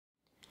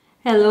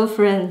Hello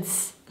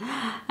friends,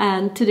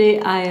 and today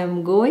I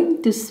am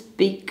going to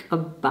speak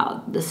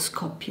about the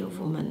Scorpio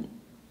woman.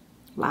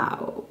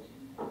 Wow,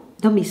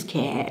 don't be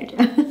scared.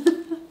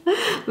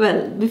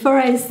 Well, before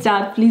I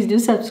start, please do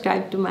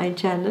subscribe to my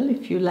channel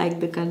if you like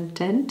the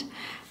content,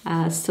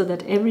 so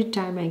that every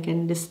time I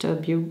can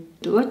disturb you.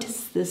 What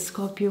is this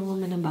Scorpio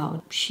woman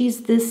about?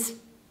 She's this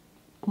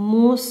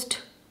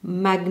most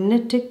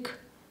magnetic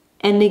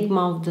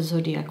enigma of the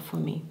zodiac for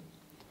me.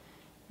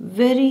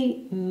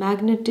 Very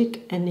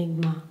magnetic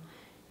enigma.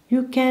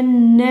 You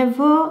can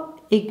never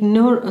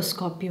ignore a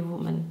Scorpio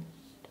woman.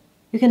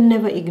 You can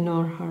never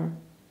ignore her.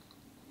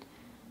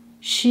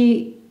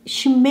 She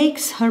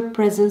makes her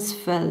presence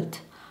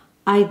felt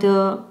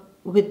either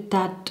with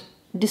that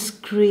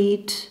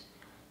discreet,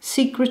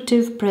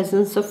 secretive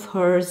presence of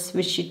hers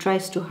which she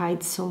tries to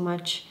hide so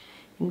much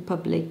in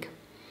public.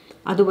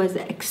 Otherwise,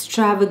 the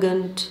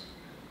extravagant,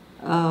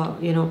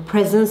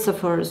 presence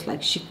of hers,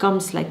 like she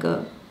comes like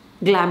a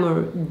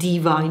glamour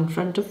diva in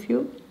front of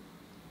you.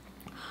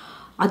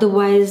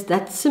 Otherwise,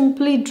 that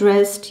simply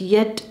dressed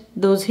yet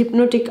those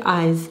hypnotic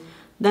eyes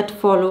that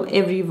follow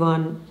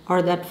everyone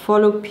or that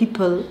follow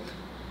people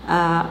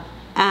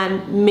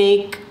and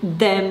make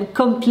them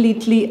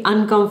completely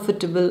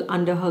uncomfortable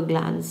under her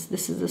glance.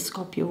 This is the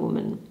Scorpio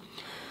woman.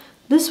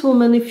 This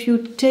woman, if you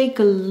take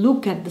a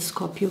look at the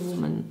Scorpio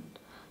woman,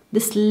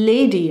 this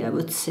lady, I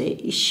would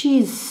say,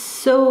 she's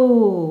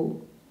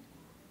so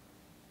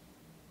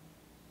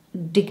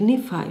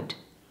dignified.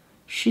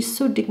 She's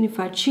so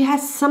dignified. She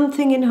has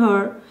something in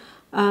her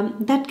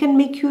that can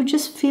make you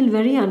just feel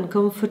very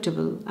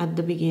uncomfortable at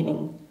the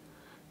beginning.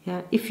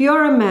 Yeah, if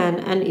you're a man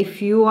and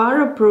if you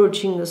are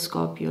approaching a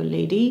Scorpio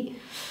lady,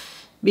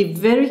 be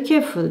very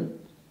careful.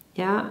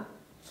 Yeah,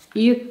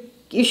 you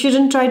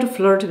shouldn't try to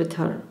flirt with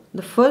her.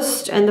 The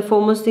first and the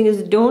foremost thing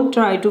is don't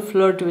try to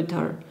flirt with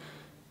her,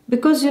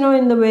 because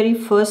in the very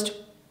first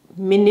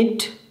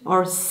minute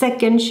or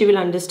second she will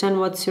understand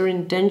what's your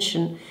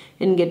intention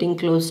in getting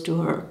close to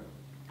her.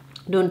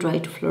 Don't try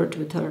to flirt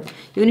with her.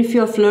 Even if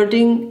you're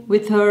flirting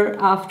with her,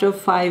 after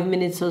 5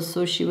 minutes or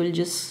so, she'll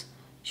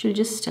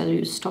just tell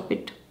you, stop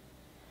it.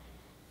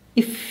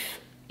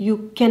 If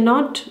you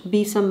cannot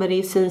be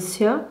somebody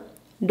sincere,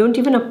 don't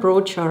even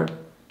approach her.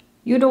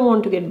 You don't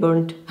want to get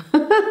burnt.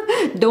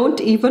 Don't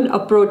even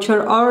approach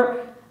her. Or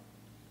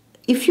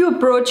if you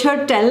approach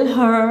her, tell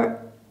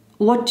her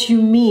what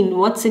you mean,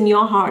 what's in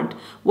your heart,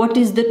 what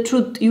is the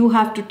truth. You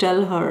have to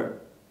tell her,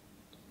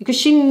 because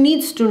she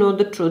needs to know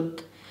the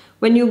truth.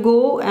 When you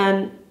go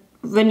and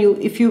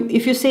if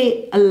you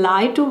say a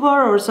lie to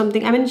her or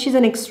something, I mean, she's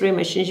an X-ray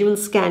machine. She will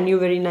scan you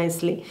very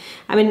nicely.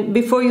 I mean,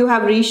 before you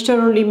have reached her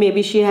only,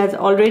 maybe she has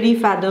already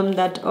fathomed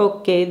that,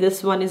 okay,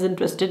 this one is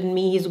interested in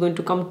me. He's going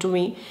to come to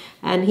me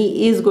and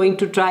he is going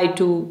to try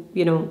to,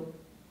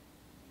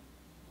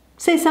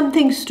 say some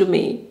things to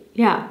me.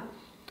 Yeah.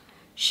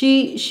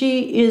 She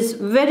is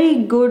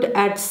very good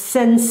at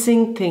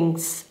sensing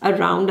things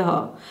around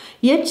her.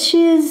 Yet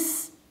she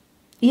is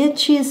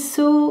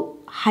so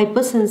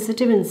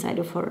hypersensitive inside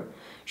of her.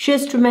 She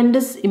has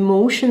tremendous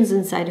emotions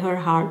inside her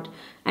heart,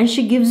 and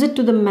she gives it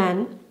to the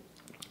man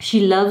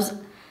she loves.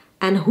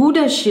 And who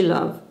does she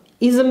love?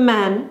 Is a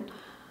man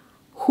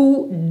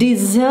who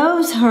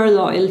deserves her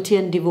loyalty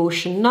and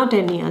devotion, not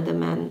any other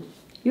man.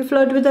 You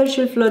flirt with her,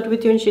 she'll flirt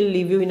with you and she'll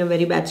leave you in a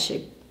very bad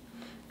shape.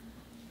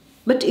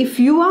 But if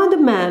you are the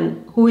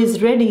man who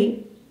is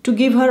ready to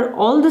give her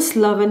all this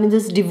love and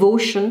this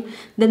devotion,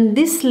 then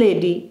this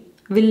lady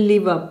will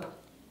live up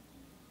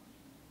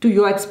to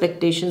your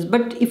expectations.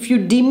 But if you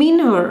demean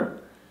her,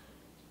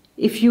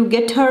 if you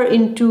get her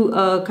into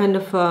a kind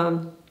of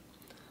a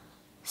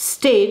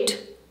state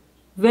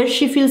where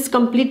she feels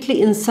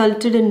completely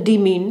insulted and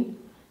demeaned,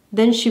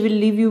 then she will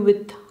leave you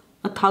with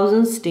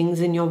 1,000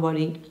 stings in your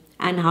body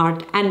and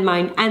heart and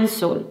mind and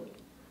soul.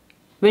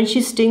 When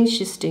she stings,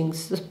 she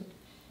stings.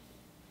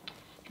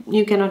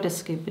 You cannot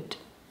escape it.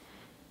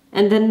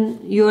 And then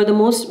you are the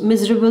most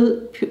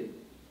miserable,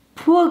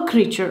 poor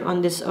creature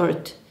on this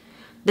earth,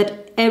 that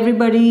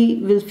everybody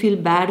will feel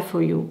bad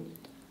for you.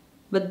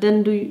 But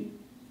then do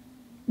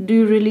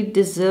you really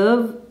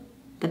deserve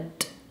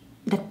that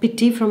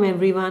pity from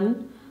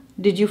everyone?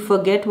 Did you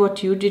forget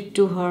what you did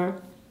to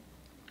her?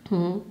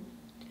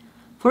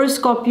 For a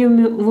Scorpio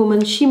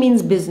woman, she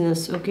means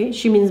business, okay?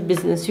 She means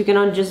business. You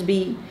cannot just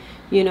be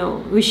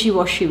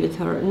wishy-washy with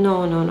her.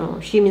 No.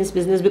 She means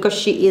business, because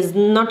she is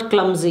not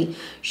clumsy.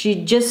 She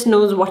just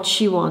knows what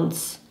she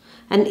wants.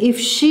 And if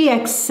she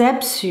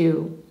accepts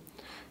you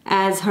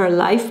as her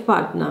life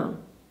partner,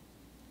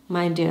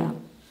 my dear,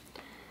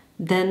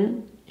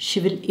 then she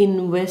will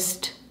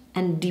invest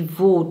and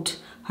devote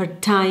her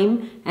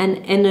time and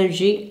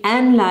energy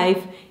and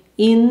life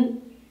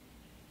in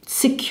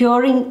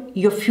securing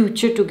your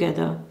future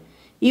together.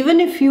 Even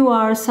if you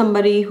are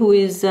somebody who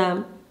is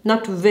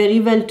not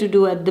very well to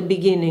do at the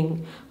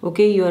beginning,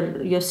 okay,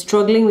 you're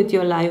struggling with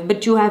your life,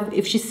 but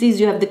if she sees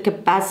you have the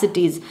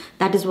capacities,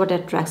 that is what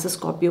attracts a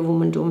Scorpio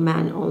woman to a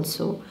man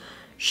also.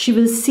 She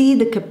will see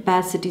the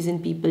capacities in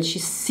people. She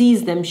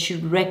sees them. She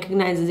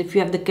recognizes if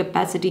you have the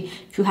capacity,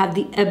 if you have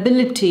the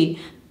ability,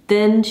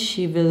 then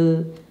she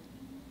will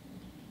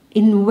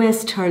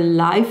invest her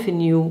life in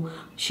you.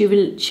 She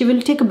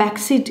will take a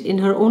backseat in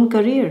her own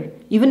career.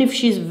 Even if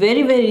she is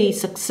very, very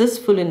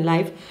successful in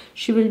life,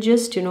 she will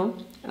just,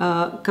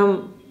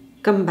 come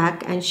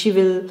back, and she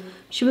will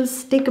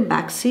take a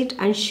backseat,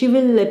 and she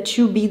will let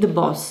you be the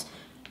boss.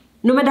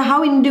 No matter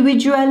how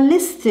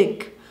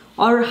individualistic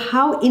or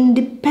how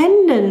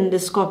independent the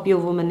Scorpio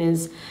woman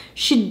is,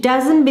 she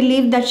doesn't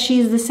believe that she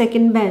is the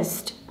second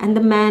best and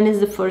the man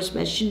is the first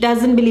best. She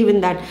doesn't believe in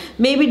that.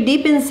 Maybe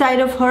deep inside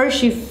of her,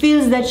 she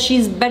feels that she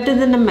is better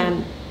than a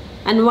man.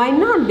 And why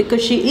not?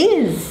 Because she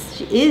is.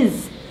 She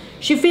is.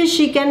 She feels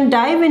she can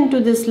dive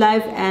into this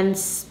life and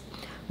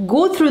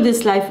go through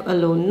this life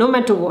alone, no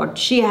matter what.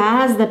 She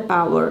has that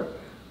power.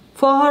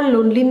 For her,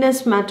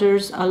 loneliness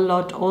matters a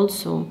lot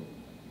also.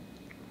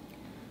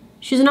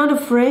 She's not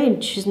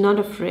afraid. She's not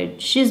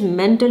afraid. She's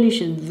mentally,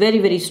 she's very,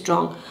 very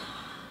strong.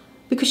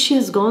 Because she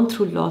has gone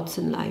through lots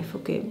in life,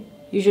 okay?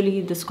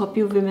 Usually the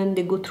Scorpio women,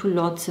 they go through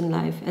lots in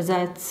life. As I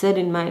had said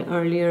in my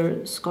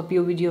earlier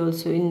Scorpio video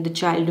also, in the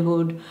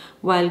childhood,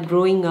 while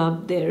growing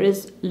up, there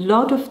is a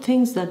lot of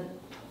things that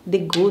they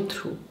go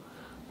through.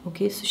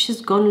 Okay, so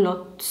she's gone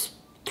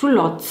through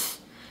lots.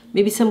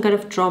 Maybe some kind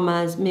of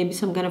traumas, maybe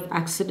some kind of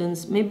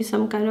accidents, maybe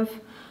some kind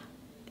of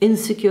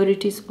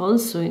insecurities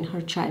also in her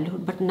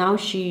childhood. But now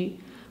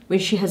when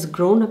she has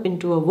grown up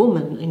into a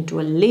woman, into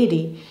a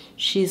lady,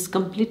 she is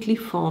completely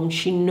formed.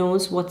 She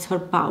knows what's her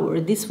power.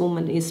 This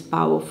woman is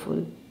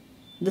powerful.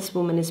 This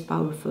woman is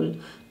powerful.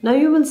 Now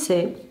you will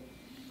say,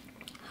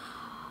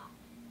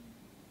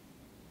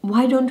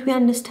 why don't we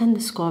understand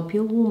the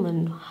Scorpio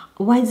woman?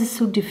 Why is it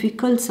so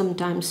difficult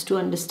sometimes to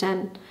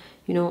understand,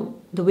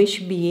 the way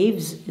she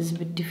behaves is a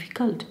bit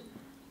difficult.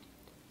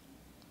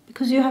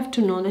 Because you have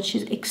to know that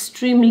she's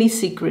extremely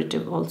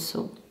secretive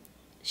also.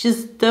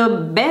 She's the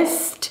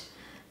best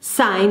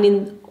sign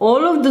in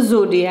all of the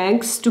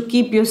zodiacs to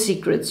keep your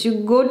secrets. You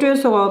go to your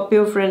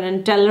Scorpio friend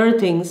and tell her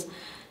things.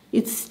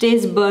 It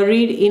stays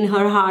buried in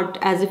her heart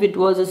as if it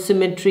was a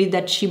cemetery,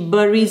 that she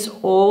buries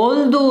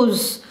all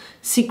those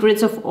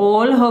secrets of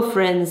all her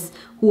friends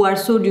who are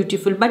so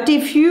dutiful. But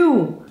if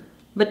you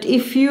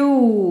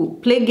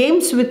play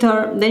games with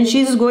her, then she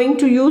is going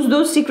to use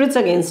those secrets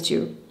against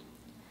you.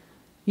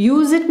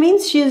 Use it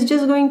means she is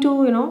just going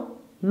to,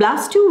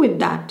 blast you with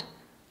that.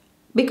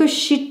 Because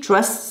she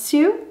trusts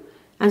you,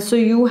 and so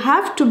you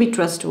have to be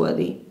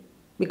trustworthy.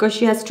 Because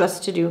she has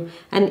trusted you.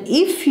 And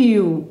if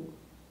you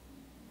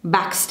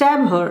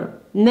backstab her,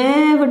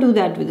 never do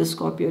that with a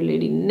Scorpio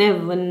lady.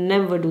 Never,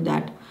 never do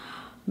that.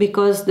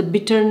 Because the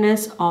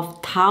bitterness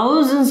of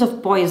thousands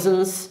of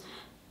poisons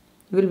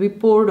will be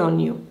poured on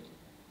you.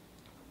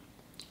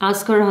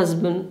 Ask her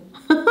husband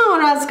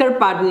or ask her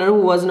partner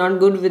who was not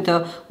good with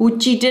her, who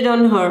cheated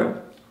on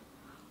her,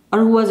 or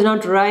who was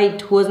not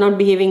right, who was not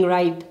behaving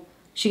right.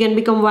 She can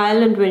become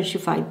violent when she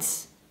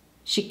fights.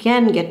 She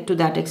can get to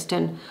that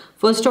extent.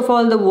 First of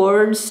all, the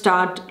words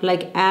start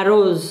like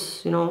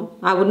arrows,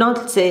 I would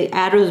not say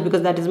arrows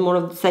because that is more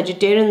of the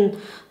Sagittarian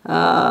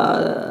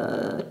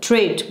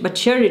trait. But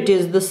here it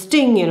is, the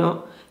sting,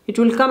 It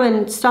will come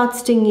and start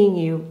stinging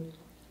you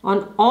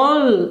on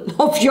all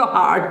of your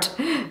heart.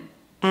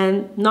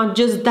 And not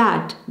just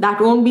that, that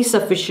won't be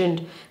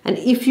sufficient. And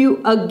if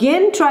you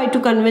again try to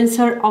convince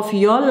her of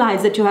your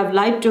lies, that you have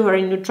lied to her,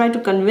 and you try to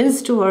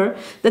convince to her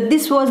that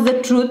this was the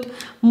truth,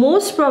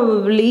 most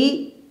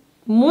probably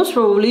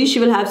she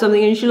will have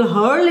something and she'll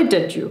hurl it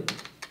at you.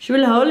 She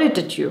will hurl it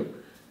at you.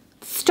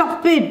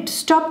 Stop it.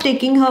 Stop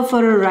taking her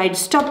for a ride.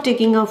 Stop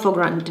taking her for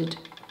granted.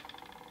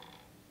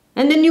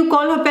 And then you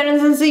call her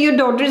parents and say, your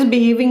daughter is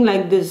behaving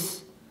like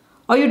this.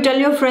 Or you tell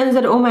your friends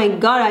that, oh my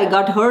God, I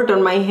got hurt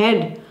on my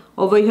head.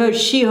 Over here,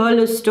 she hurled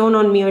a stone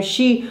on me, or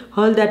she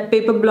hurled that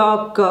paper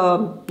block,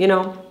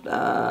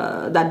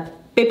 that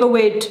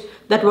paperweight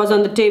that was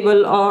on the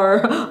table,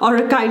 or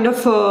a kind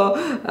of a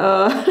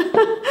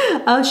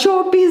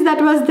showpiece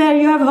that was there.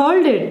 You have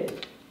hurled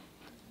it.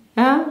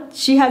 Yeah?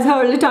 She has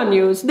hurled it on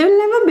you. So they'll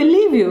never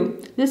believe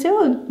you. They say,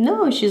 oh,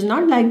 no, she's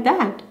not like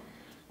that.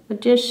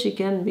 But yes, she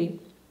can be.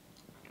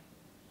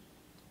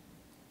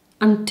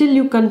 Until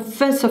you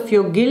confess of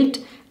your guilt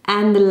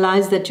and the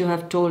lies that you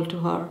have told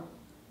to her.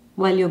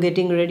 While you're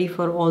getting ready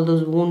for all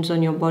those wounds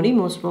on your body,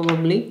 most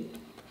probably,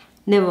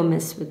 never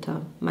mess with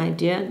her, my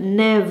dear.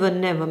 Never,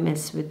 never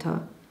mess with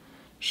her.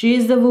 She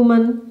is the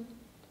woman.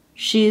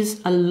 She is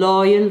a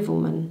loyal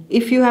woman.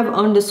 If you have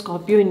earned a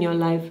Scorpio in your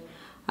life,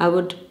 I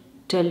would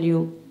tell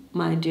you,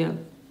 my dear,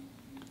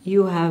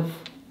 you have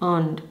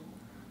earned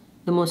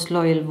the most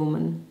loyal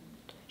woman.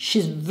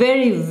 She's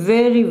very,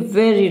 very,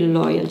 very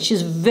loyal.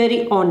 She's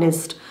very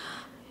honest.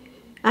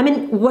 I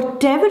mean,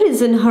 whatever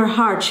is in her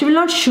heart, she will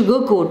not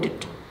sugarcoat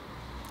it.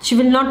 She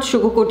will not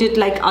sugarcoat it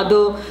like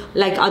other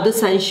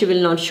signs. She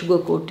will not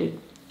sugarcoat it.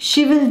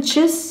 She will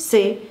just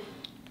say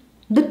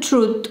the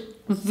truth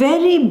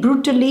very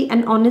brutally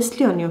and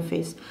honestly on your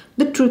face.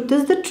 The truth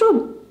is the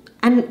truth.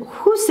 And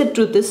who said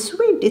truth is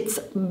sweet? It's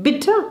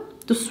bitter.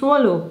 to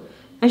swallow.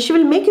 And she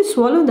will make you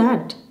swallow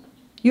that.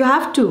 You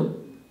have to.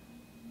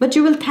 But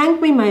you will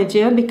thank me, my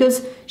dear,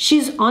 because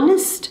she's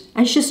honest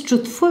and she's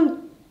truthful.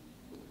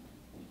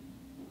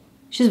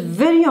 She's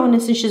very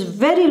honest and she's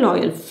very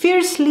loyal.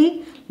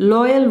 Fiercely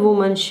loyal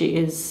woman she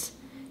is.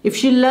 If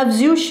she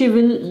loves you, she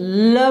will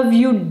love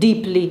you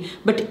deeply.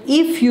 But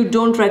if you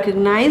don't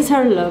recognize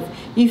her love,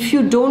 if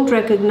you don't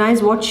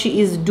recognize what she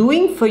is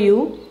doing for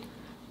you,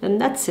 then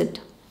that's it.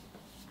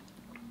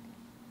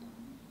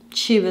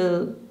 She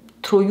will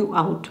throw you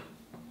out.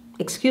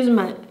 Excuse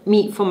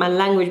me for my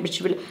language, but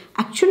she will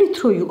actually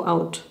throw you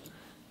out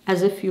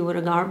as if you were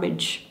a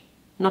garbage,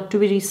 not to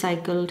be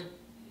recycled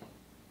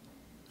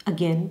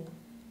again.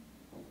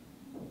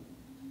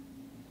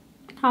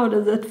 How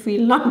does that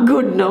feel? Not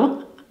good,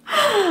 no?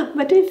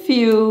 But if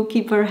you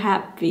keep her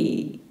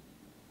happy,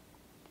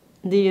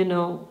 do you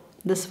know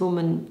this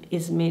woman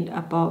is made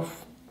up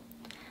of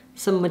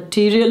some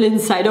material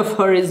inside of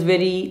her is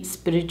very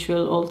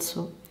spiritual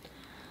also.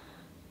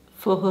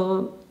 For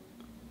her,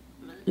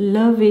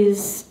 love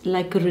is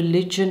like a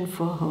religion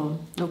for her,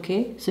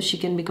 okay? So she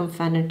can become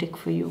fanatic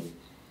for you.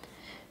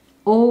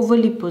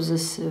 Overly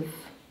possessive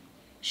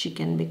she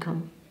can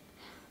become.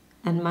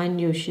 And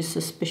mind you, she's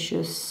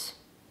suspicious.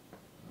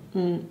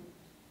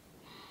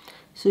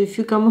 So if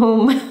you come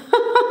home,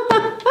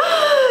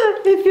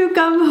 if you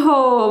come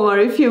home or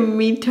if you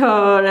meet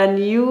her and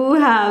you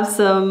have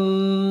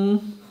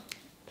some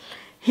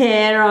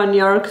hair on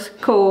your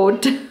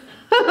coat,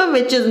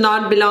 which is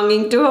not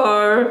belonging to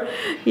her,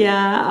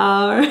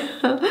 yeah,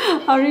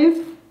 or if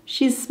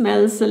she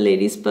smells a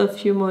lady's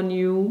perfume on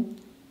you,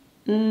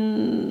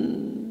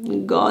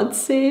 God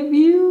save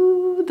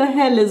you, the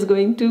hell is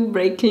going to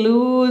break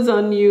loose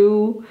on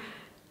you.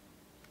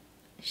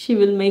 She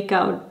will make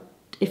out.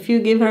 If you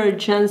give her a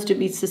chance to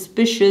be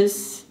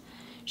suspicious,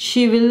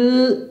 she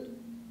will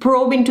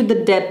probe into the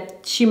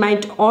depth. She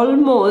might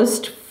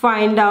almost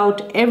find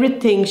out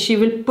everything. She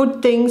will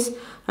put things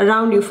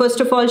around you. First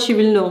of all, she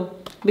will know,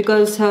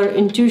 because her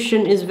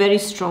intuition is very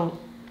strong.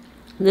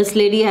 This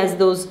lady has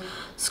those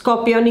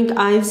scorpionic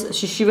eyes.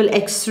 She will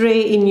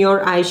x-ray in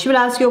your eyes. She will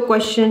ask you a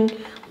question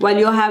while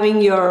you're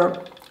having your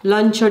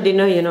lunch or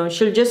dinner, you know.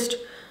 She'll just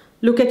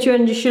look at you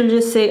and she'll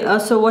just say,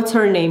 so what's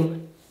her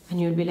name? And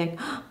you'll be like,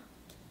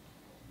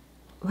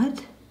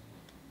 what?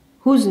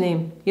 Whose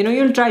name? You know,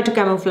 you'll try to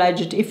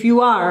camouflage it. If you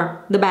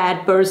are the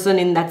bad person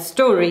in that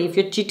story, if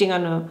you're cheating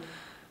on her.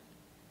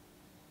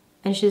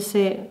 And she'll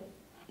say,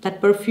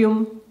 that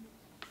perfume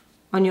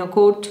on your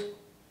coat.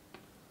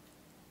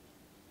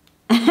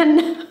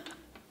 And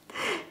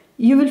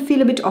you will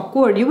feel a bit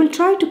awkward. You will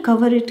try to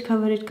cover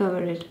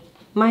it.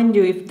 Mind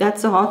you, if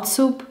that's a hot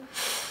soup,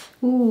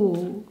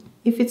 ooh,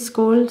 if it's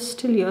cold,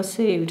 still you're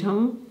saved,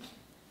 huh?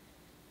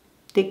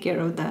 Take care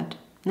of that.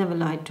 Never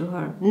lie to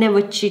her.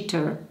 Never cheat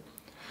her.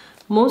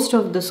 Most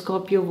of the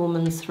Scorpio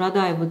women,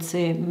 rather I would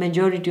say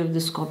majority of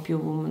the Scorpio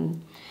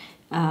women,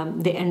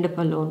 they end up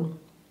alone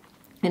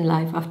in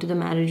life after the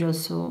marriage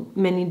also.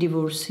 Many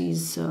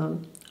divorcees are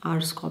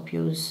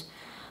Scorpios.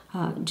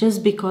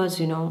 Just because,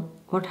 you know,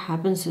 what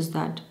happens is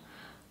that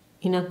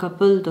in a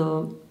couple,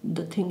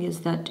 the thing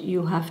is that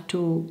you have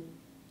to,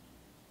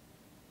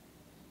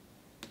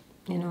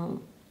 you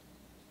know,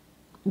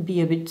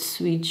 be a bit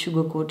sweet,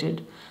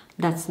 sugar-coated.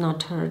 That's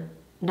not her.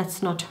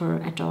 That's not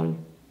her at all.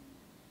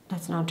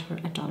 That's not her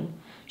at all.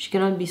 She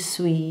cannot be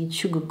sweet,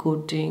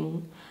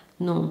 sugar-coating.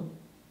 No.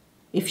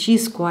 If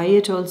she's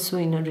quiet also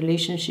in a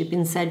relationship,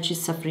 inside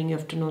she's suffering, you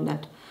have to know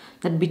that.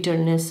 That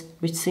bitterness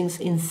which sinks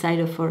inside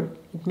of her,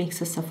 it makes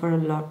her suffer a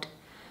lot.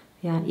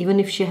 Yeah, even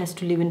if she has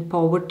to live in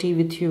poverty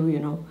with you, you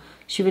know,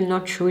 she will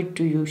not show it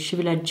to you. She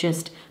will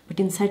adjust. But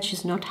inside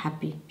she's not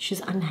happy.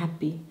 She's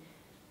unhappy.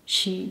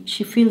 She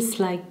feels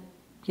like,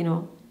 you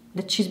know,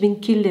 that she's being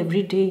killed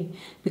every day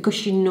because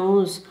she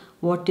knows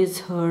what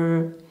is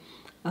her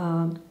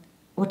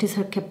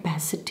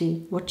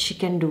capacity, what she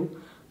can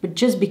do. But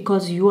just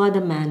because you are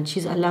the man,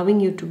 she's allowing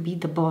you to be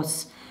the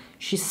boss.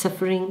 She's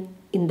suffering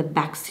in the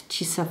backseat.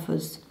 She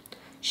suffers.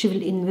 She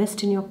will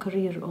invest in your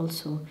career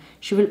also.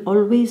 She will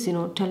always, you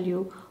know, tell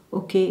you,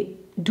 okay,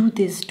 do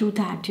this, do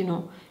that, you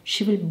know.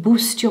 She will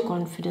boost your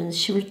confidence.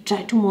 She will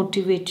try to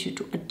motivate you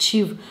to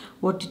achieve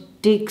what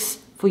it takes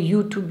for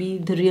you to be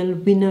the real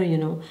winner, you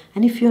know.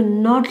 And if you're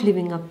not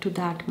living up to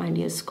that, my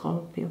dear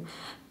Scorpio,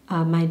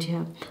 my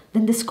dear,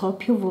 then the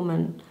Scorpio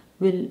woman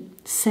will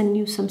send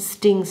you some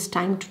stings,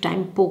 time to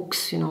time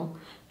pokes, you know.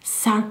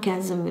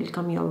 Sarcasm will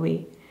come your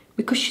way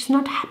because she's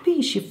not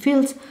happy. She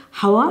feels,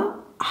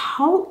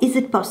 how is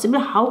it possible?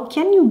 How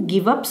can you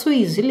give up so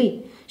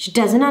easily? She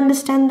doesn't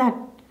understand that.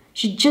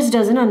 She just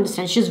doesn't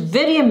understand. She's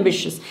very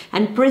ambitious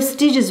and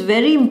prestige is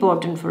very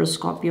important for a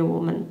Scorpio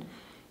woman.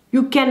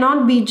 You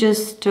cannot be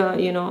just,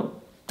 you know,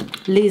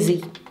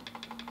 lazy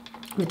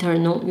with her.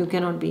 No, you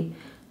cannot be.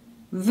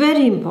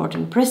 Very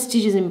important.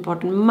 Prestige is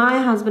important.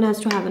 My husband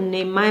has to have a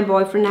name. My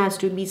boyfriend has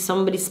to be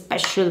somebody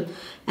special.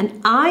 And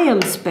I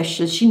am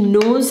special. She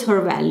knows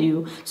her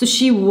value. So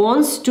she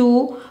wants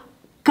to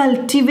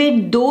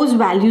cultivate those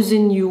values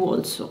in you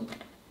also.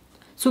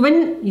 So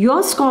when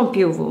you're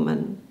Scorpio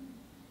woman,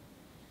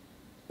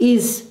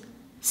 is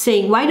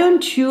saying, why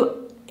don't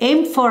you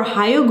aim for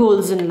higher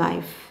goals in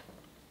life?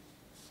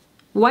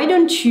 Why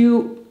don't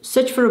you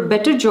search for a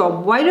better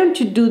job? Why don't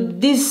you do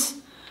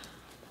this?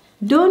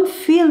 Don't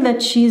feel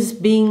that she's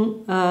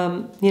being,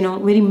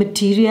 very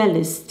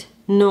materialist.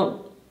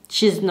 No,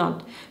 she's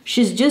not.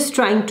 She's just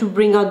trying to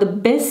bring out the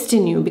best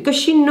in you because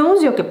she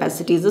knows your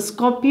capacities. The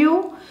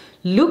Scorpio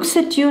looks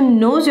at you,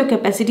 knows your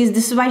capacities.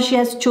 This is why she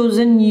has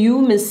chosen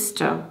you,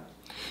 mister.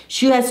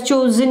 She has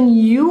chosen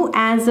you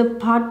as a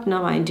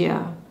partner, my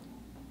dear.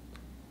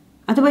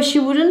 Otherwise, she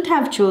wouldn't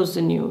have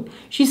chosen you.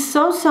 She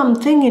saw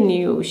something in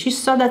you. She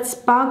saw that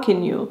spark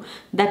in you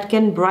that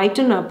can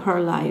brighten up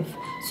her life.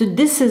 So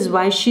this is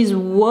why she's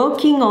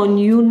working on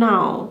you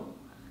now.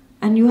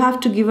 And you have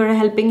to give her a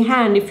helping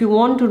hand if you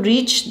want to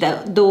reach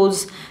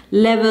those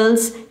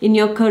levels in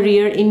your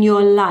career, in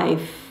your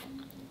life.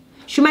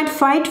 She might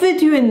fight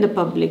with you in the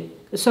public.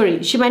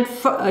 Sorry, she might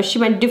fight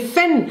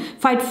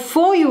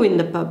for you in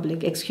the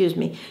public. Excuse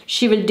me.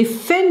 She will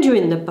defend you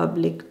in the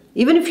public.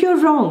 Even if you're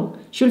wrong,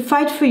 she will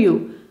fight for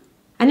you.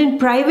 And in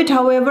private,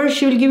 however,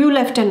 she will give you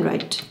left and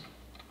right.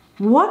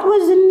 What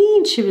was the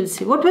need, she will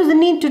say. What was the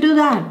need to do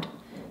that?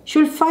 She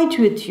will fight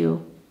with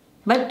you,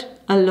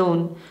 but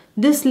alone.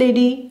 This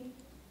lady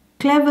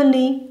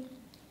cleverly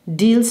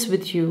deals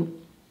with you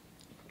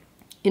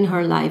in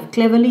her life.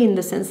 Cleverly in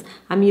the sense,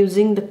 I'm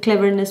using the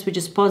cleverness which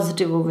is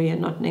positive over here,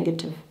 not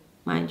negative,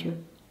 mind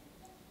you.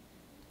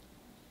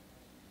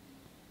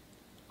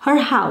 Her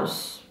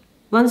house,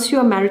 once you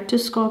are married to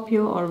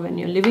Scorpio or when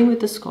you're living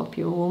with a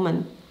Scorpio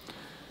woman,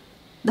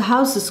 the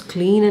house is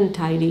clean and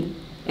tidy.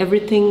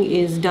 Everything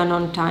is done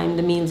on time.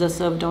 The meals are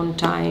served on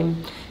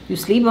time. You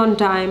sleep on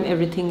time.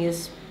 Everything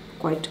is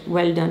quite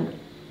well done.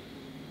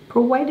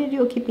 Provided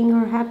you're keeping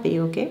her happy,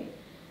 okay?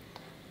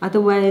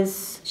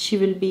 Otherwise, she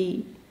will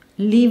be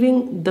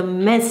leaving the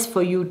mess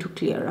for you to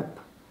clear up.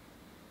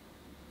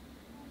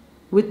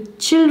 With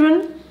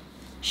children,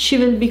 she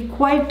will be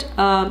quite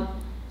a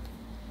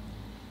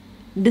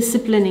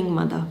disciplining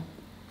mother.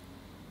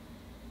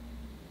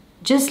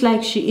 Just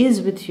like she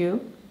is with you,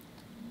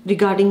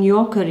 regarding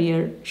your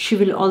career, she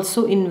will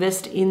also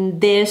invest in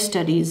their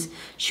studies.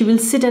 She will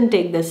sit and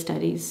take their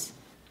studies.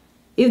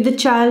 If the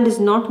child is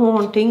not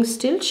wanting,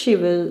 still she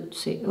will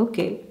say,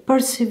 okay,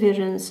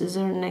 perseverance is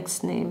her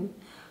next name.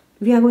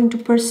 We are going to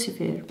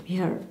persevere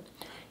here.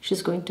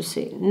 She's going to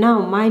say,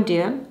 now, my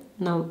dear,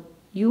 now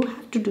you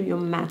have to do your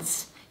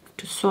maths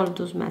to solve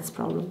those maths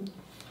problems.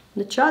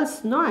 The child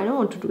says, no, I don't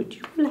want to do it.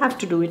 You will have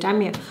to do it.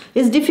 I'm here.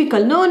 It's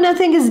difficult. No,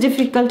 nothing is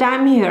difficult.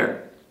 I'm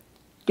here.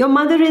 Your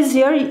mother is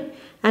here.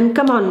 And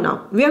come on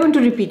now, we are going to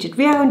repeat it,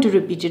 we are going to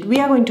repeat it, we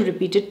are going to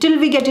repeat it till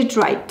we get it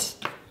right.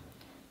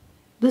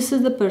 This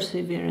is the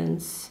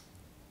perseverance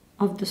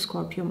of the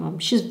Scorpio mom.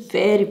 She's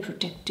very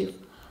protective.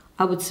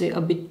 I would say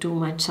a bit too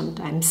much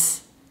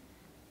sometimes.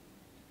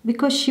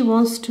 Because she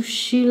wants to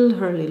shield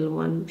her little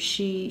one.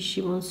 She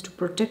wants to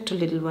protect her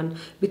little one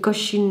because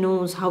she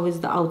knows how is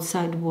the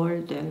outside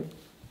world there.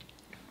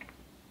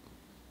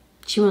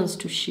 She wants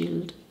to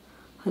shield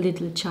her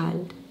little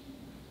child.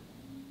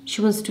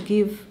 She wants to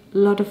give a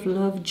lot of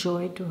love,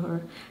 joy to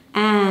her,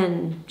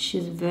 and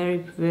she's very,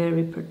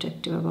 very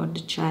protective about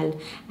the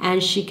child,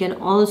 and she can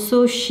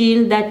also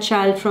shield that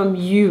child from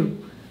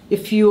you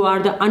if you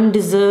are the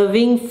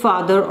undeserving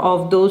father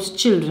of those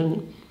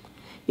children.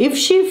 If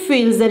she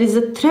feels there is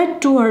a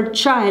threat to her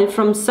child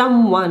from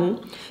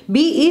someone,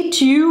 be it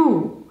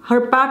you,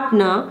 her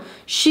partner,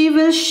 she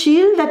will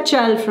shield that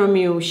child from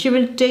you. She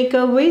will take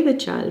away the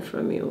child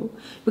from you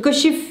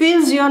because she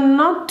feels you are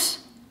not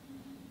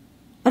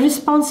a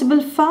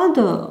responsible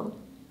father.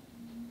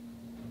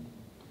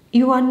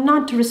 You are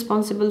not a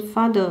responsible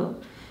father.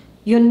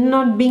 You're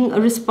not being a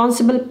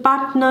responsible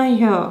partner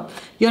here.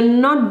 You're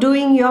not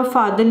doing your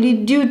fatherly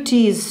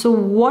duties. So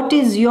what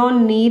is your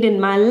need in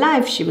my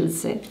life, she will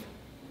say.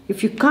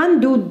 If you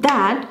can't do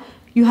that,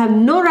 you have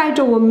no right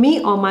over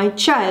me or my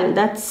child.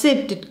 That's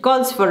it. It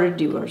calls for a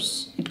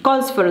divorce. It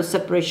calls for a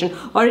separation,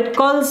 or it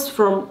calls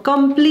for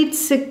complete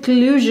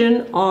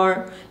seclusion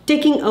or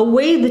taking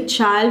away the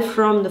child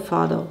from the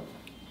father.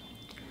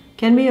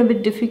 Can be a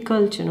bit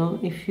difficult,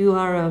 if you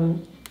are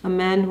a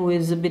man who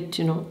is a bit,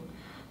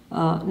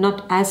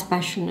 not as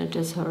passionate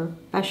as her.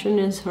 Passion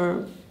is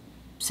her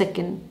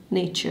second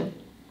nature.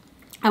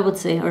 I would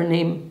say her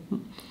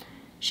name.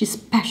 She's a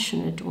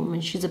passionate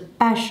woman. She's a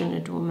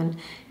passionate woman.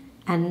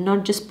 And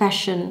not just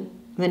passion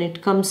when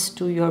it comes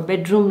to your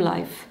bedroom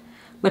life,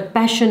 but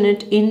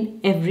passionate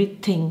in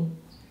everything.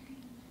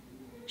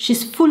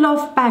 She's full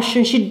of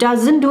passion. She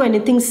doesn't do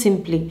anything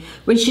simply.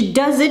 When she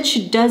does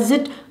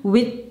it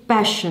with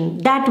passion.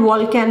 That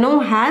volcano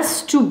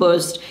has to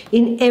burst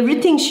in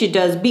everything she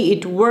does, be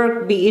it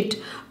work, be it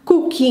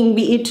cooking,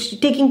 be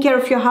it taking care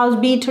of your house,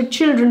 be it her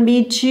children, be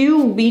it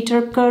you, be it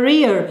her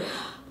career.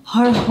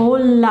 Her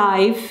whole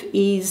life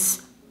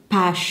is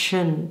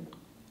passion.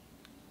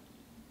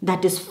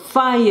 That is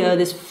fire.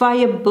 This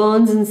fire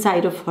burns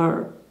inside of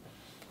her.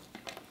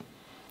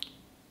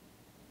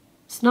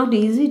 It's not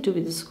easy to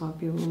be the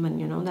Scorpio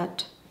woman,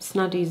 that. It's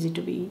not easy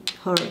to be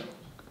her.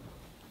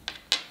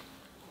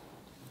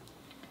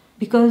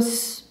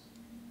 Because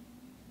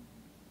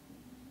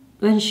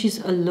when she's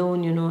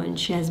alone, you know, and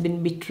she has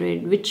been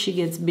betrayed, which she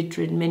gets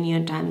betrayed many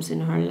a times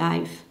in her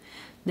life,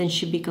 then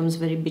she becomes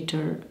very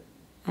bitter.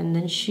 And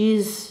then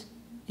she's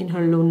in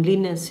her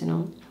loneliness, you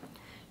know.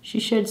 She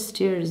sheds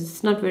tears.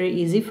 It's not very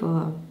easy for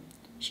her.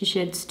 She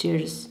sheds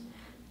tears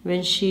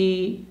when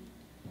she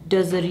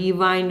does a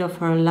rewind of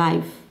her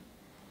life.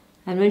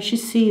 And when she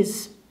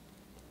sees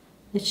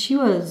that she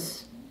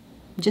was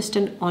just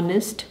an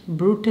honest,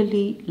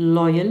 brutally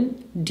loyal,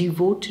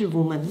 devoted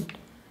woman,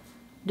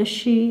 does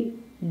she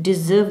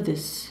deserve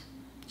this?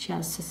 She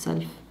asks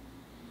herself.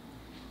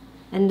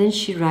 And then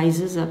she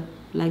rises up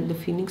like the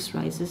phoenix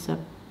rises up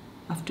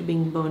after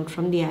being burnt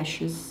from the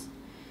ashes.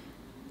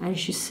 And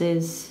she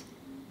says,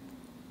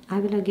 I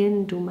will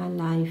again do my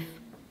life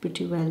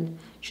pretty well.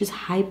 She's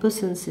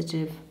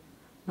hypersensitive,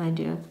 my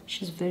dear.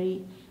 She's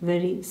very,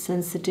 very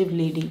sensitive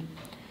lady.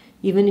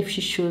 Even if she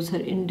shows her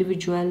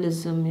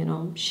individualism, you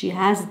know, she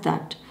has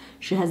that.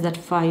 She has that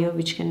fire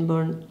which can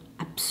burn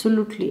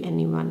absolutely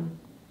anyone,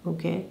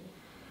 okay?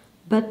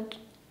 But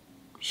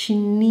she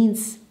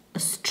needs a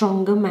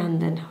stronger man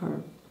than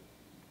her.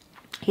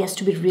 He has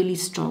to be really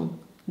strong.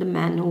 The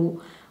man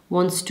who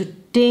wants to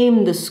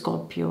tame the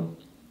Scorpio.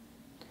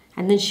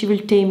 And then she will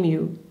tame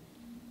you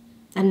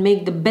and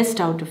make the best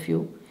out of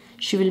you.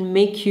 She will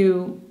make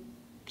you,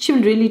 she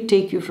will really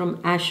take you from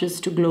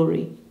ashes to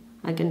glory.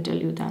 I can tell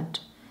you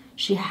that.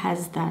 She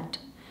has that.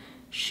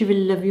 She will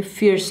love you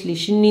fiercely.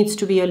 She needs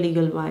to be a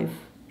legal wife.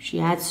 She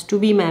has to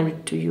be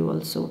married to you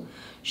also.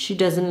 She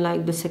doesn't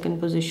like the second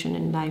position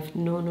in life.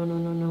 No, no, no,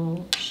 no,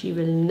 no. She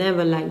will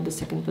never like the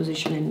second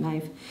position in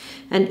life.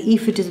 And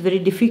if it is very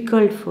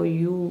difficult for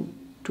you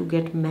to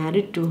get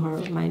married to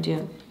her, my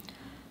dear,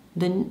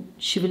 then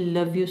she will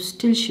love you.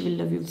 Still, she will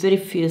love you very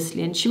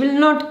fiercely. And she will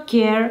not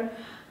care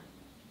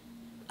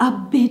a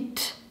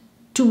bit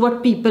to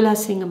what people are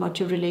saying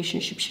about your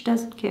relationship. She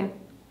doesn't care.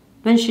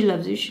 When she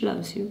loves you, she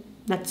loves you.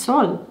 That's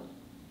all.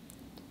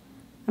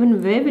 I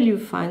mean, where will you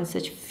find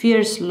such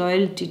fierce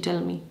loyalty, tell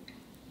me?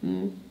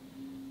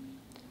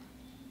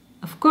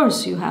 Of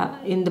course, you have,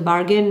 in the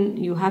bargain,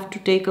 you have to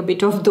take a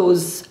bit of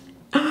those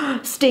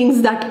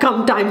stings that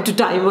come time to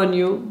time on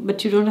you,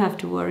 but you don't have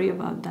to worry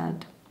about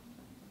that.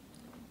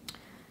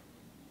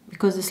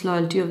 Because this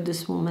loyalty of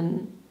this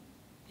woman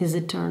is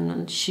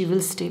eternal. She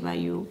will stay by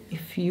you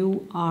if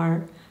you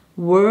are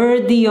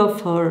worthy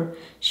of her.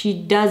 She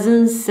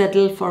doesn't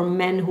settle for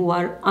men who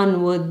are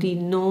unworthy.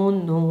 No,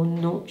 no,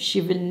 no. She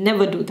will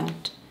never do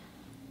that.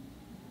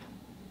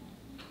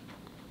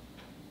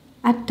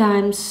 At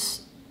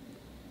times,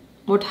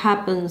 what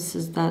happens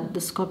is that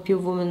the Scorpio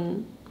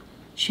woman,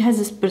 she has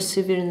this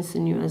perseverance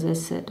in you, as I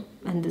said,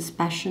 and this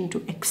passion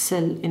to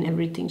excel in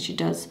everything she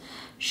does.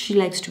 She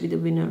likes to be the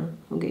winner,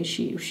 okay?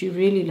 She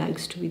really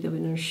likes to be the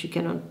winner. She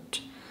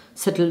cannot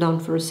settle down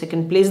for a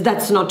second place.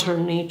 That's not her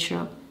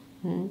nature.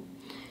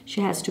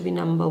 She has to be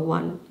number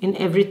one in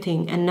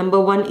everything, and number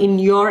one in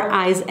your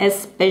eyes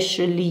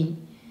especially.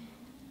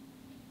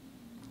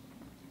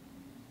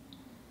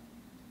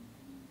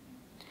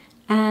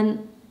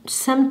 And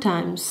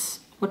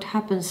sometimes what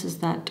happens is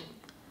that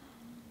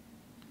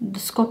the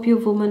Scorpio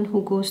woman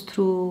who goes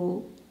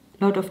through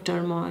a lot of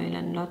turmoil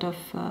and a lot of,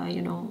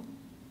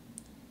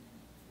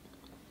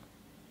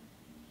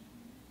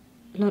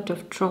 lot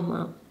of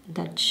trauma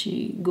that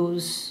she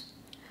goes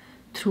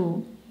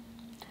through,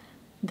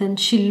 then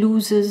she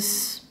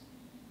loses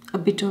a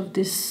bit of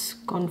this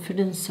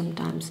confidence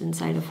sometimes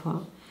inside of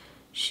her.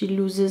 She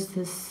loses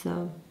this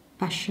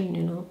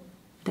passion,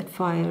 that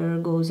fire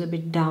goes a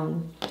bit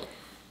down.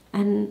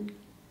 And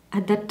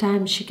at that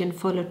time, she can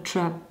fall a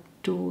trap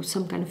to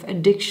some kind of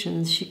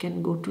addictions. She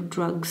can go to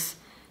drugs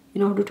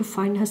in order to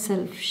find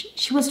herself.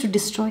 She wants to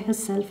destroy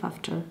herself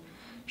after.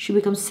 She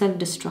becomes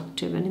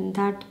self-destructive, and in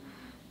that,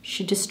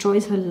 she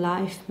destroys her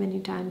life many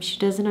times. She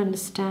doesn't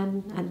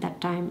understand at that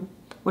time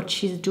what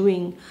she's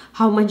doing,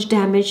 how much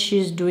damage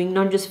she's doing,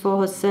 not just for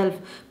herself,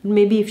 but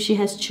maybe if she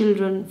has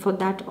children, for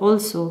that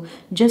also.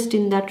 Just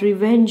in that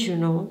revenge,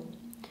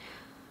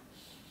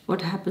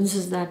 what happens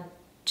is that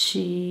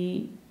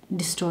she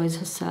destroys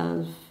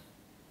herself.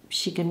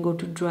 She can go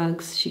to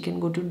drugs, she can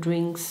go to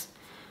drinks,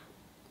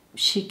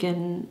 she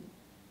can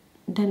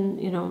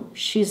then,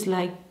 she's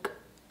like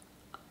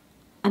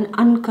an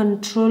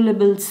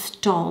uncontrollable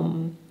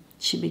storm.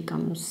 She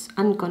becomes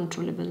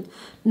uncontrollable.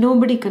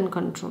 Nobody can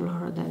control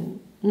her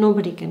then.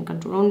 Nobody can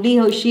control,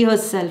 only she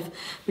herself.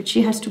 But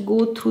she has to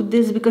go through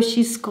this because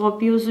she's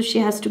Scorpio, so she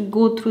has to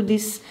go through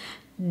this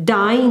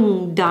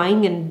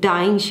dying and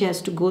dying. She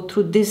has to go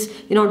through this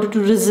in order to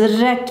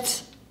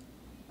resurrect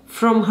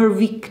from her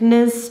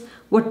weakness,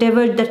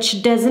 whatever that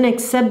she doesn't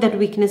accept that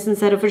weakness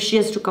inside of her. She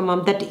has to come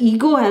up. That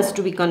ego has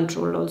to be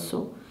controlled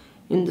also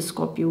in the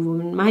Scorpio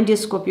woman. My dear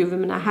Scorpio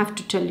women, I have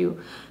to tell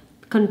you,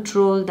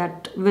 control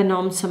that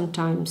venom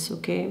sometimes,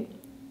 okay?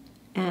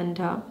 And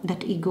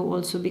that ego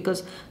also,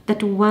 because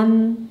that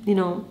one,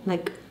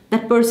 like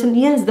that person,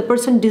 yes, the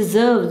person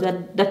deserves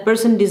that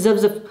person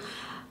deserves a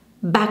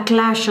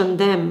backlash on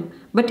them.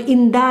 But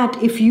in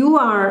that, if you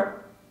are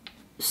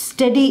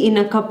steady in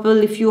a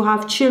couple, if you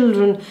have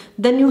children,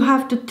 then you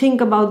have to think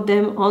about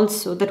them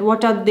also, that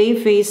what are they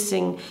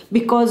facing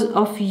because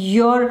of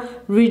your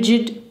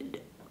rigid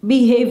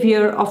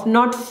behavior of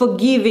not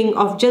forgiving,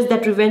 of just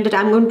that revenge, that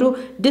I'm going to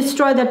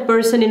destroy that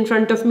person in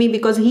front of me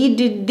because he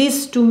did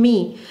this to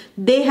me,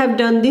 they have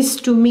done this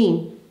to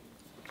me.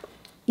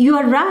 You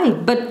are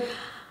right, but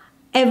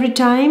every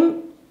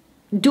time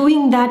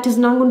doing that is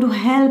not going to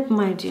help,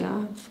 my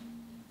dear.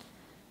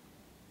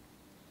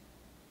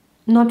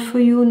 Not for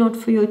you, not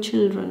for your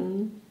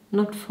children,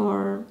 not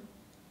for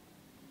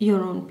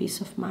your own peace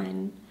of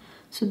mind.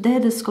 So there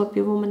the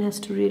Scorpio woman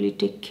has to really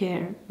take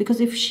care, because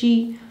if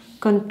she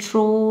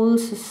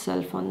controls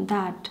herself on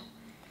that,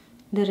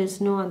 there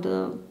is no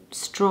other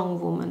strong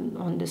woman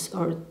on this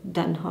earth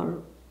than her.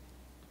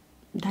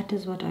 That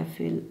is what I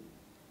feel.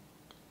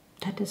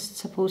 That is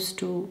supposed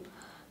to,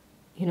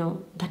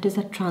 that is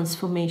a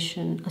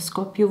transformation. A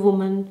Scorpio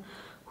woman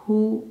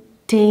who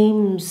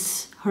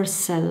tames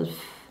herself.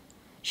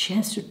 She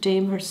has to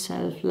tame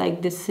herself.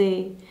 Like they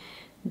say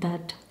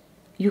that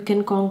you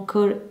can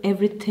conquer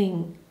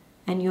everything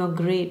and you are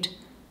great.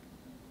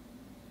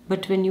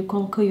 But when you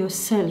conquer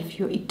yourself,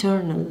 you're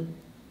eternal.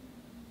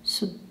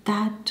 So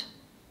that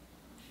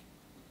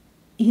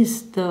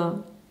is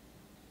the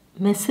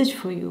message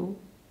for you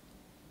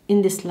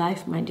in this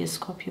life, my dear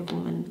Scorpio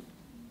woman.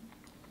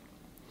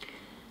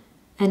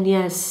 And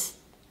yes,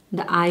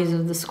 the eyes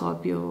of the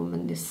Scorpio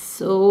woman is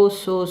so,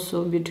 so,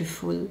 so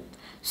beautiful.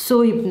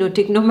 So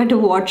hypnotic, no matter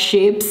what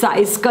shape,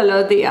 size,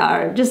 color they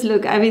are. Just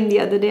look, I mean,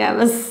 the other day I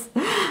was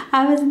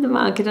in the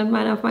market and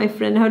one of my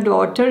friend, her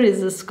daughter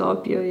is a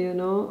Scorpio,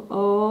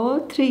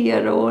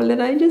 3-year-old,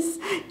 and I just,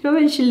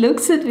 when she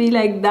looks at me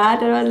like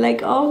that, and I was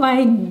like, oh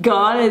my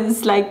God,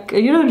 it's like,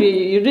 you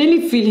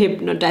really feel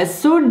hypnotized,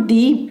 so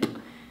deep,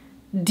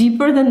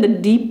 deeper than the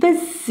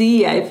deepest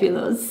sea, I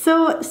feel.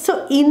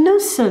 So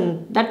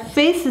innocent. That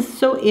face is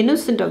so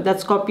innocent of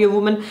that Scorpio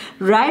woman,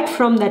 right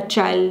from that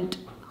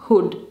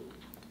childhood,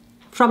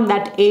 from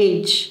that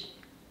age.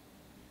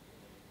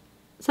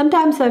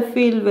 Sometimes I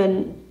feel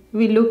when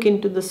we look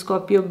into the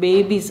Scorpio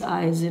baby's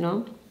eyes,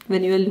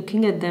 when you are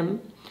looking at them,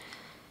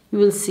 you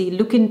will see,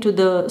 look into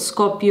the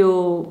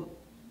Scorpio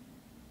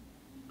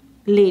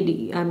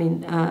lady,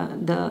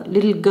 the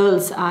little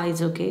girl's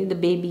eyes, okay, the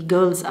baby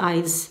girl's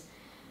eyes.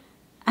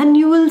 And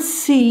you will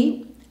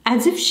see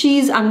as if she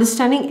is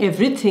understanding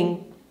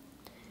everything.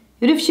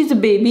 Even if she's a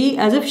baby,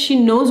 as if she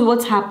knows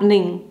what's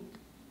happening.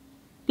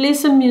 Play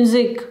some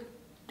music.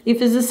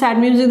 If it's a sad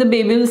music, the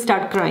baby will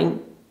start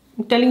crying.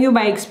 I'm telling you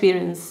by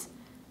experience.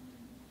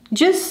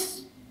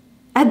 Just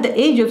at the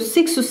age of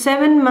 6 to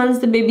 7 months,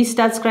 the baby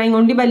starts crying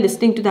only by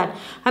listening to that.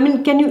 I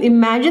mean, can you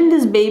imagine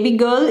this baby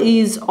girl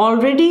is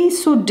already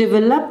so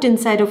developed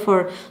inside of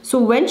her. So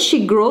when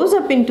she grows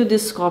up into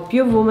this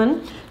Scorpio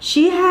woman,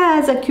 she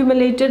has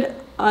accumulated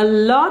a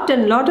lot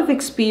of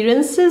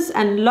experiences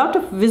and lot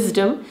of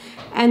wisdom.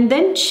 And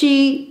then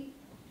she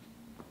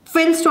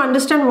fails to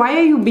understand, why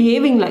are you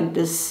behaving like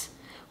this?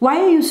 Why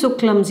are you so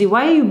clumsy?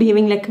 Why are you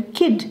behaving like a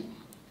kid?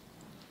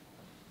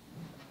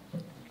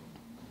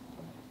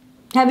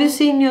 Have you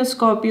seen your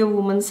Scorpio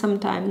woman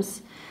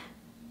sometimes,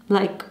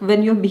 like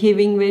when you're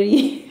behaving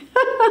very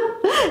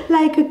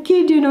like a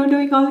kid,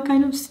 doing all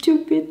kind of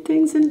stupid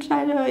things and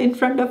trying to, in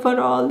front of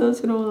her, all those,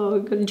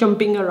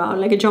 jumping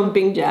around like a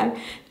jumping jack.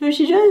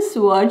 She just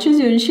watches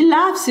you and she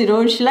laughs, she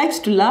likes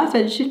to laugh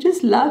and she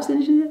just laughs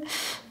and she,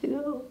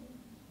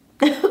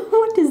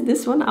 what is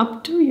this one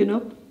up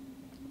to,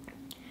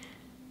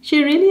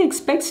 She really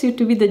expects you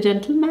to be the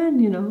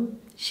gentleman,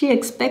 She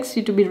expects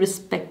you to be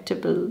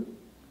respectable.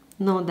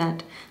 Know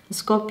that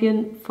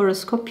for a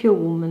Scorpio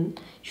woman,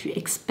 she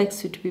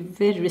expects you to be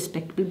very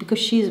respectable because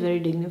she is very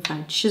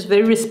dignified. She's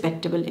very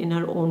respectable in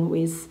her own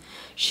ways.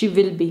 She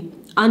will be.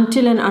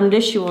 Until and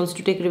unless she wants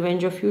to take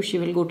revenge of you, she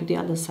will go to the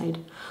other side.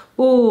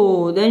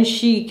 Oh, then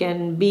she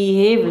can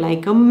behave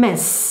like a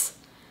mess.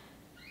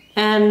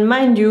 And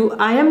mind you,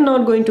 I am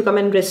not going to come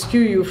and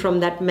rescue you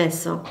from that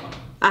mess.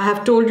 I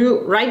have told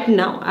you right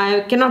now,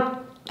 I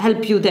cannot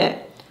help you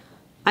there.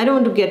 I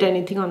don't want to get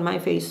anything on my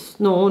face.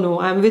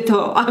 No, I'm with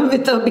her. I'm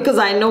with her because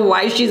I know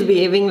why she's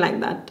behaving like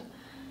that.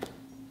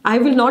 I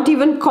will not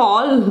even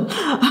call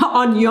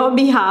on your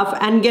behalf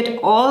and get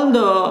all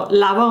the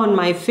lava on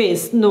my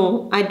face.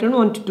 No, I don't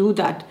want to do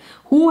that.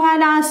 Who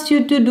had asked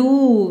you to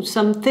do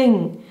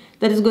something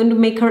that is going to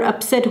make her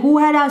upset? Who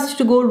had asked you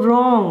to go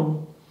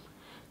wrong?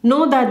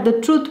 Know that the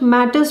truth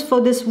matters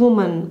for this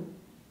woman.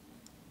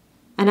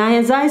 And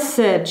as I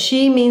said,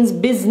 she means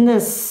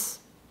business.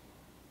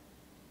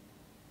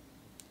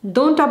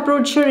 Don't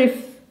approach her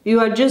if you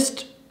are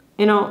just,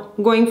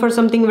 going for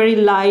something very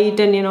light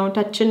and,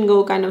 touch and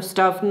go kind of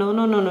stuff.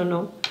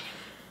 No.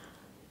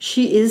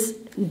 She is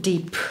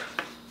deep.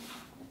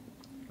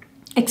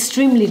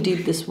 Extremely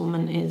deep, this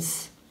woman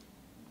is.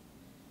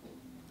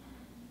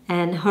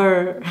 And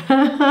her,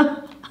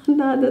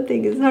 another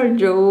thing is her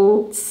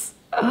jokes.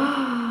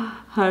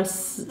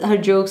 Her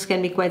jokes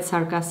can be quite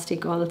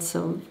sarcastic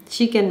also.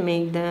 She can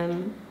make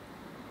them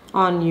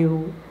on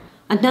you.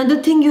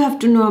 Another thing you have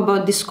to know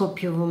about the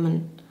Scorpio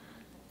woman,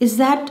 is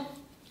that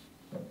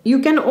you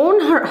can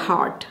own her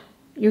heart,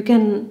 you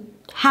can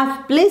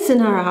have place in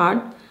her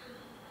heart,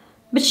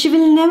 but she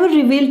will never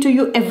reveal to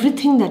you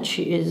everything that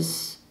she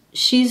is.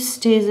 She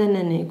stays an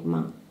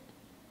enigma,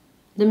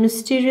 the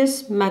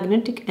mysterious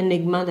magnetic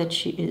enigma that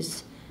she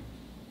is.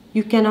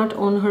 You cannot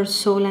own her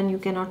soul and you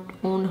cannot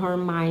own her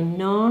mind.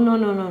 No, no,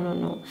 no, no, no,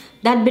 no.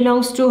 That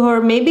belongs to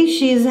her. Maybe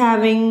she is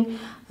having,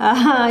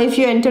 if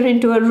you enter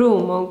into a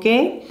room,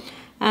 okay,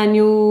 and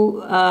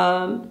you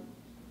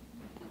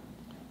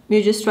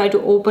just try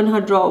to open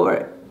her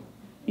drawer,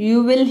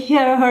 you will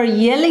hear her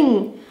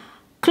yelling,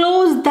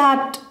 close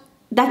that,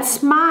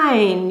 that's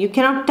mine, you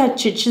cannot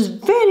touch it. She's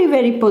very,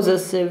 very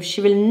possessive.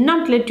 She will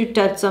not let you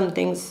touch some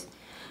things.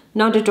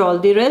 Not at all.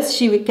 The rest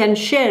she can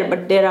share,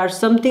 but there are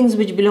some things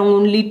which belong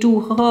only to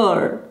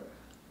her.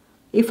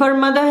 If her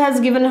mother has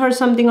given her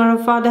something or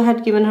her father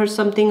had given her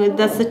something,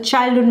 that's a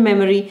childhood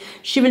memory,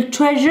 she will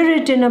treasure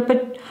it in a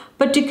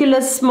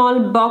particular small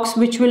box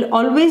which will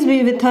always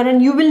be with her,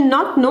 and you will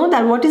not know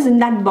that what is in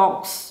that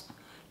box.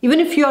 Even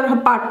if you are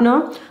her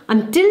partner,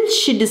 until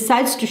she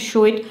decides to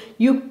show it,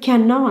 you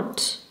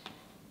cannot.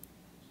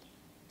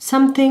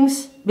 Some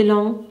things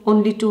belong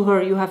only to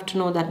her. You have to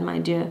know that, my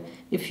dear,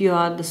 if you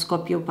are the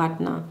Scorpio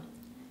partner.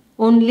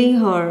 Only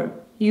her.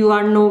 You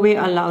are no way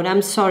allowed.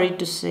 I'm sorry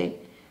to say.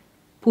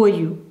 Poor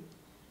you.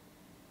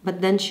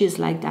 But then she is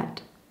like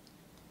that.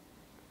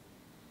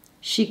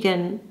 She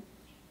can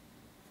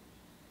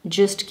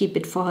just keep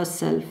it for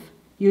herself.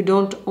 You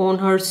don't own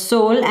her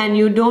soul and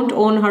you don't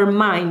own her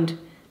mind.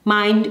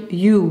 Mind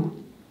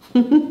you.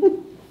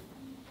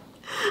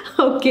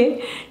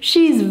 Okay,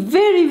 she is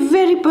very,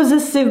 very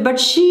possessive, but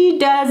she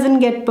doesn't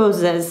get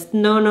possessed.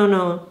 No, no,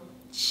 no.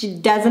 She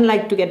doesn't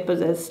like to get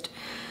possessed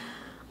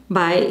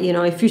by,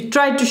 if you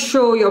try to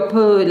show your,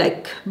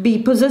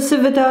 be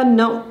possessive with her,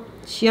 no,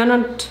 you're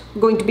not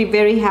going to be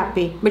very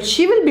happy. But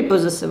she will be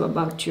possessive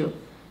about you.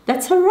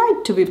 That's her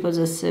right to be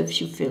possessive,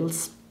 she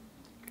feels.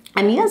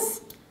 And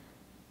yes,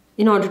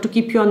 in order to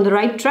keep you on the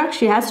right track,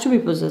 she has to be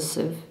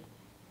possessive.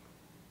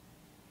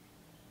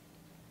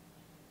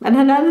 And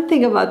another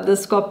thing about the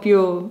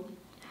Scorpio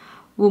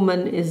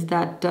woman is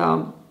that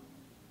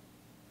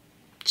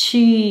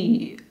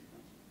she,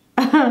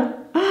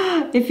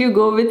 if you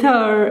go with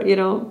her,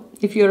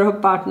 if you're her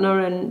partner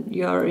and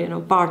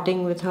you're,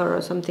 parting with her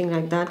or something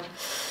like that,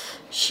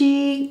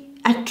 she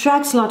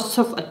attracts lots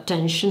of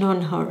attention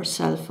on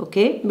herself,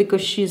 okay?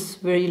 Because she's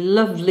very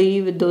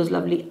lovely with those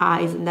lovely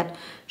eyes, and that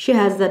she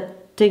has that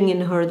thing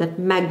in her, that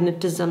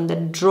magnetism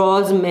that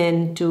draws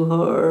men to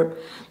her.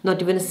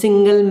 Not even a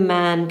single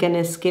man can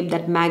escape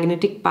that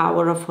magnetic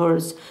power of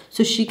hers.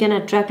 So she can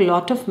attract a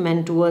lot of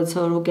men towards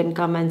her who can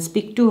come and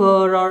speak to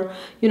her, or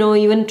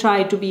even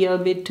try to be a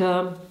bit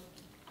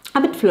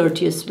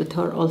flirtatious with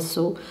her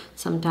also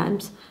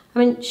sometimes. I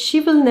mean, she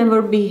will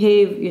never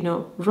behave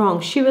wrong.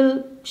 She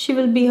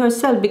will be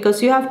herself,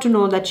 because you have to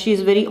know that she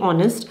is very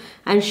honest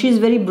and she is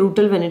very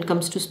brutal when it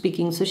comes to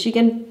speaking, so she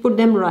can put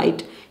them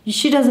right.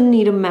 She doesn't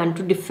need a man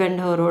to defend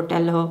her or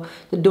tell her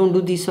that don't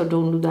do this or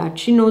don't do that.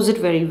 She knows it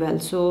very well,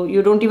 so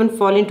you don't even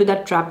fall into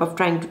that trap of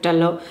trying to tell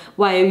her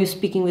why are you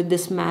speaking with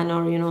this man,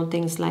 or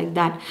things like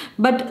that.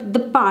 But the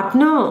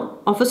partner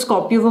of a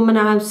Scorpio woman,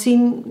 I have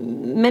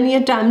seen many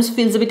a times,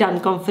 feels a bit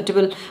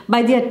uncomfortable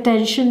by the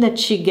attention that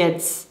she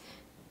gets.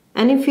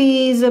 And if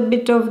he is a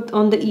bit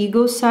on the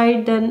ego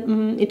side,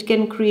 then it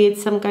can create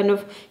some kind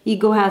of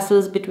ego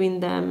hassles between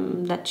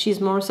them, that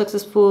she's more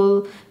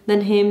successful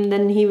than him,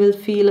 then he will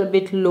feel a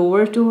bit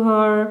lower to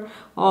her,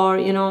 or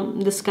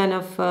this kind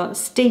of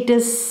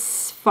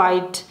status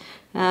fight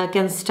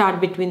can start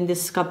between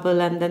this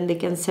couple, and then they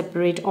can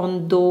separate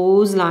on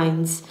those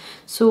lines.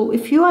 So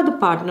if you are the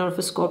partner of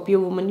a Scorpio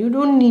woman, you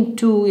don't need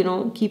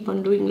to keep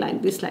on doing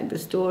like this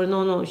to her.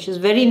 No, she's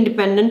very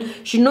independent.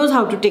 She knows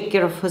how to take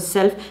care of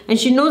herself, and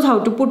she knows how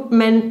to put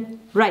men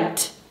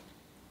right.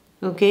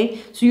 Okay,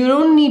 so you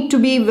don't need to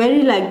be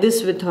very like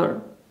this with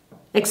her,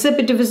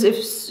 except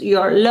if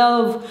your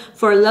love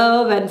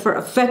and for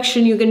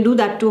affection, you can do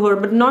that to her,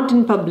 but not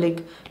in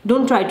public.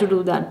 Don't try to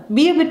do that.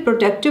 Be a bit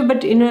protective,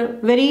 but in a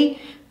very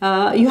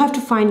you have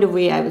to find a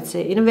way, I would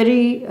say, in a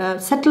very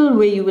subtle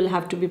way. You will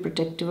have to be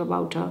protective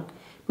about her,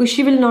 because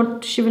she will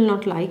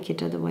not like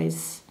it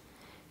otherwise.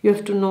 You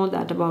have to know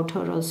that about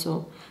her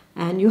also.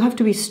 And you have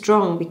to be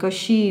strong, because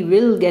she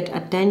will get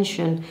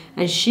attention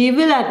and she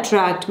will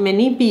attract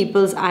many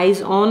people's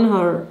eyes on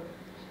her,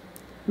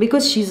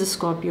 because she's a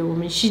Scorpio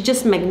woman. She's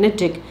just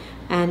magnetic,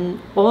 and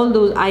all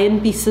those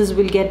iron pieces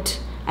will get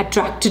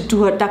attracted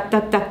to her. Tak,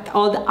 tak, tak.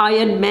 All the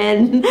iron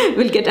men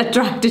will get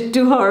attracted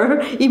to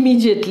her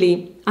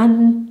immediately,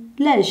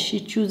 unless she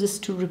chooses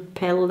to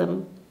repel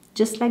them,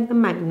 just like the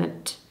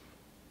magnet.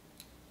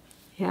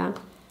 Yeah.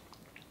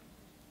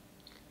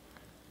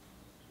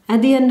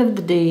 At the end of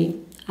the day,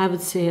 I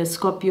would say a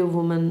Scorpio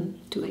woman,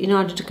 in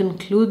order to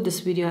conclude this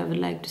video, I would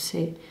like to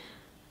say,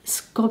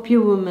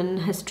 Scorpio woman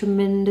has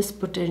tremendous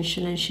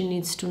potential, and she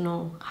needs to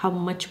know how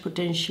much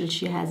potential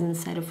she has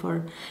inside of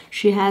her.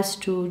 She has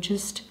to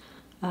just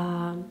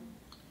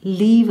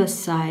leave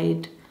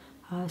aside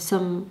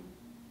some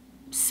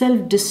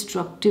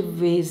self-destructive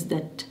ways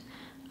that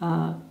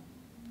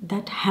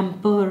that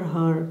hamper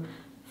her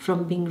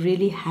from being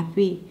really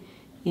happy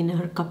in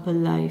her couple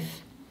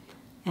life.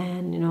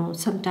 And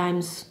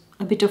sometimes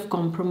a bit of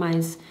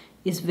compromise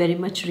is very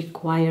much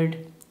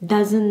required.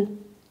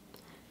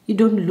 You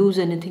don't lose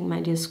anything, my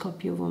dear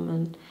Scorpio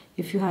woman,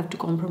 if you have to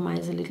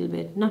compromise a little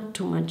bit. Not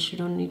too much, you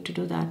don't need to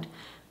do that,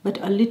 but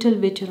a little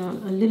bit, a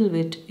little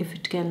bit, if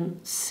it can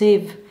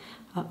save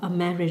a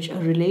marriage, a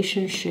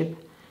relationship.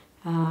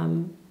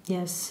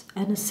 Yes,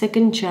 and a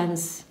second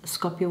chance a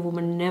Scorpio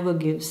woman never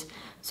gives.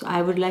 So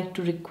I would like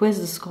to request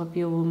the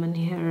Scorpio woman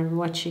here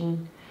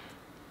watching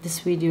this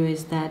video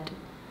is that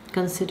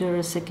consider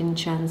a second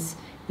chance.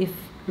 If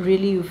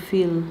really you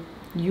feel,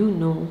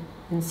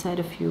 inside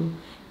of you,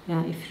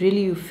 if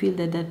really you feel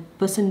that that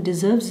person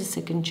deserves a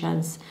second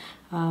chance,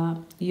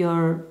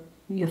 your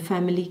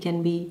family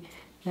can be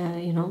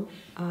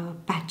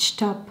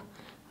patched up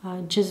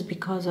just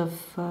because of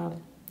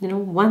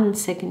one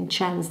second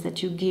chance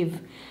that you give,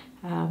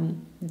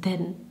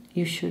 then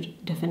you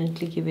should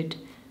definitely give it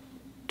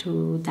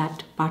to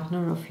that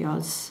partner of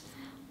yours,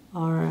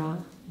 or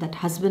that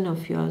husband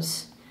of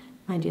yours,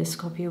 my dear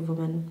Scorpio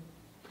woman.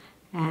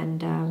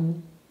 And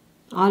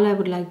all I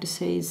would like to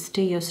say is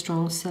stay your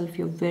strong self.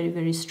 You're very,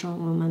 very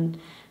strong woman,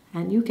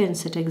 and you can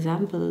set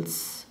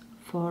examples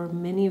for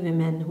many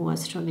women who are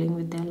struggling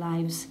with their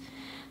lives.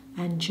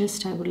 And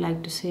just I would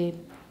like to say,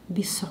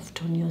 be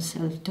soft on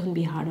yourself. Don't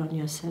be hard on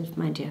yourself,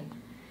 my dear.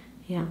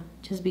 Yeah,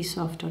 just be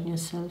soft on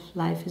yourself.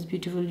 Life is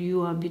beautiful.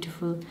 You are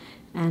beautiful.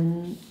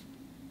 And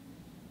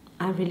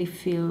I really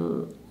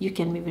feel you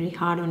can be very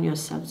hard on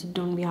yourself. So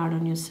don't be hard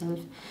on yourself.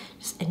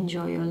 Just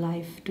enjoy your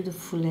life to the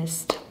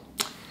fullest.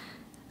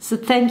 So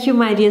thank you,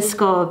 my dear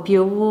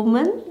Scorpio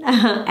woman,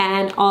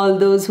 and all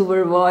those who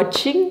were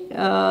watching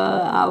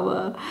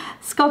our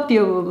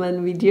Scorpio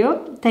woman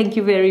video. Thank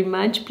you very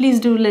much. Please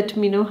do let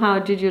me know how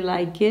did you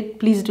like it.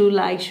 Please do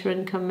like, share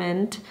and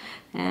comment.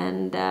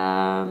 And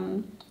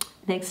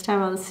next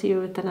time I'll see you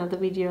with another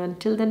video.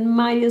 Until then,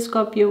 my dear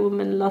Scorpio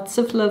woman, lots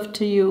of love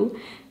to you.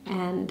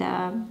 And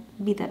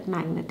be that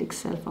magnetic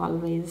self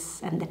always,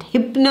 and that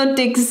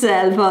hypnotic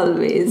self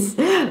always.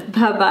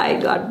 Bye-bye.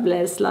 God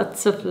bless.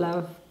 Lots of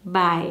love.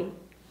 Bye.